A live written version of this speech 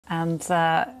And,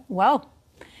 well,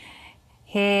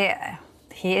 he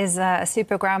is a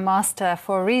super grandmaster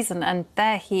for a reason. And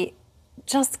there he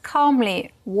just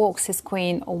calmly walks his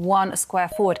queen 1 square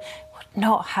forward. Would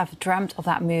not have dreamt of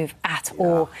that move at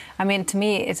all. I mean, to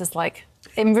me, it's just like...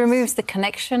 It removes the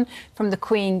connection from the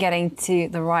queen getting to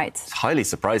the right. It's highly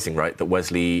surprising, right, that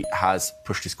Wesley has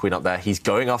pushed his queen up there. He's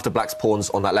going after black's pawns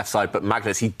on that left side, but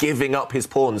Magnus, he's giving up his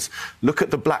pawns. Look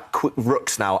at the black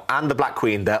rooks now and the black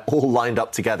queen. They're all lined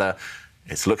up together.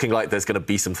 It's looking like there's going to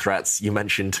be some threats. You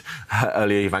mentioned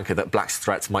earlier, Ivanka, that black's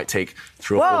threats might take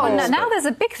 3 or 4 moves. Now there's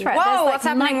a big threat. Whoa, there's what's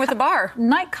happening with the bar?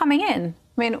 Knight coming in.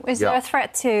 I mean, is there a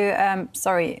threat to,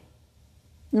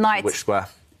 knight... Which square?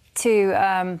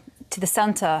 To the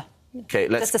centre. Okay,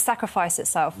 just to sacrifice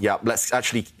itself. Yeah, let's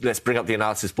bring up the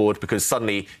analysis board, because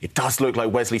suddenly it does look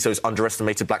like Wesley So's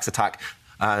underestimated black's attack.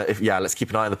 Let's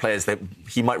keep an eye on the players.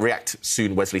 He might react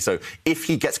soon, Wesley So. If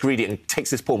he gets greedy and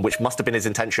takes this pawn, which must have been his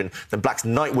intention, then black's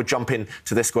knight would jump in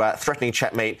to this square, threatening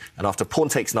checkmate. And after pawn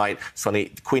takes knight,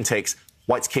 suddenly the queen takes.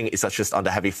 White's king is just under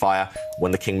heavy fire.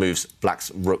 When the king moves, black's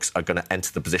rooks are going to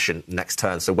enter the position next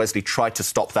turn. So Wesley tried to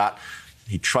stop that.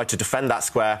 He tried to defend that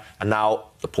square, and now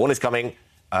the pawn is coming.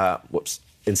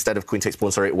 Instead of queen takes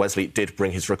pawn, Wesley did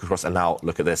bring his rook across, and now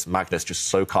look at this. Magnus just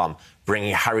so calm,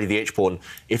 bringing Harry the h-pawn.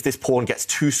 If this pawn gets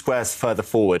 2 squares further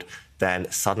forward, then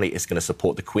suddenly it's going to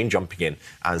support the queen jumping in,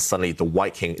 and suddenly the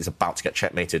white king is about to get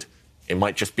checkmated. It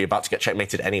might just be about to get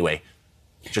checkmated anyway.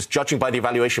 Just judging by the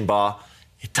evaluation bar,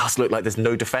 it does look like there's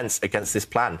no defence against this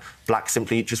plan. Black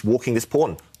simply just walking this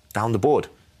pawn down the board.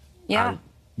 Yeah.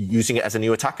 Using it as a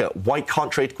new attacker. White can't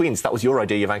trade queens. That was your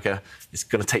idea, Ivanka. It's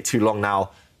going to take too long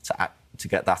now to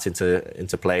get that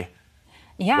into play.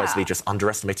 Yeah. Wesley just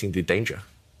underestimating the danger.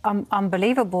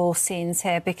 Unbelievable scenes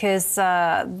here, because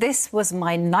this was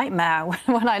my nightmare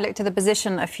when I looked at the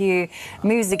position a few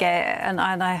moves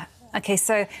ago. OK,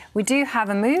 so we do have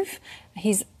a move.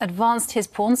 He's advanced his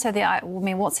pawn, so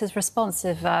what's his response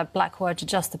if black were to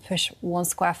just push 1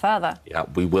 square further? Yeah,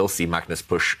 we will see Magnus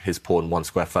push his pawn 1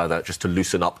 square further just to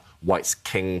loosen up White's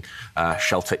king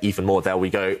shelter even more. There we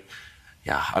go.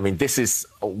 Yeah, I mean, this is,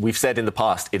 we've said in the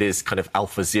past, it is kind of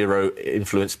Alpha Zero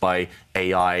influenced by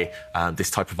AI, this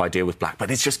type of idea with black.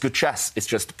 But it's just good chess. It's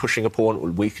just pushing a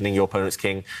pawn, weakening your opponent's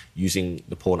king, using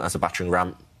the pawn as a battering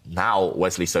ram. Now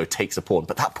Wesley So takes a pawn,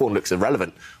 but that pawn looks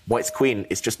irrelevant. White's queen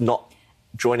is just not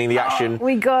joining the action.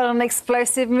 We got an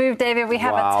explosive move, David. We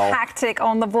have a tactic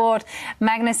on the board.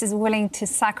 Magnus is willing to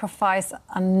sacrifice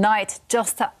a knight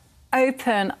just to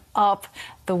open up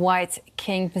the white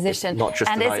king position. Not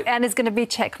just and it's going to be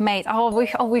checkmate. We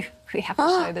have to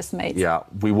show this, mate. Yeah,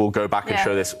 we will go back and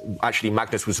show this. Actually,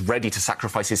 Magnus was ready to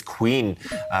sacrifice his queen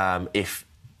if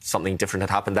something different had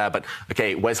happened there. But,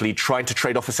 OK, Wesley trying to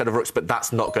trade off a set of rooks, but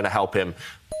that's not going to help him.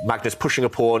 Magnus pushing a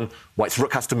pawn, White's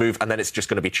rook has to move, and then it's just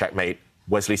going to be checkmate.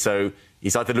 Wesley So,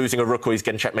 he's either losing a rook or he's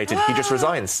getting checkmated. He just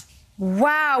resigns.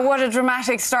 Wow, what a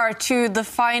dramatic start to the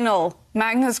final.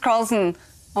 Magnus Kарлsen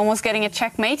almost getting a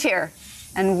checkmate here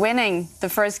and winning the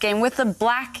first game with the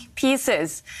black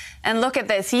pieces. And look at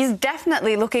this. He's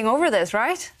definitely looking over this,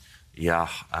 right? Yeah,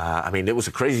 I mean, it was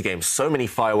a crazy game. So many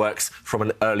fireworks from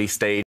an early stage.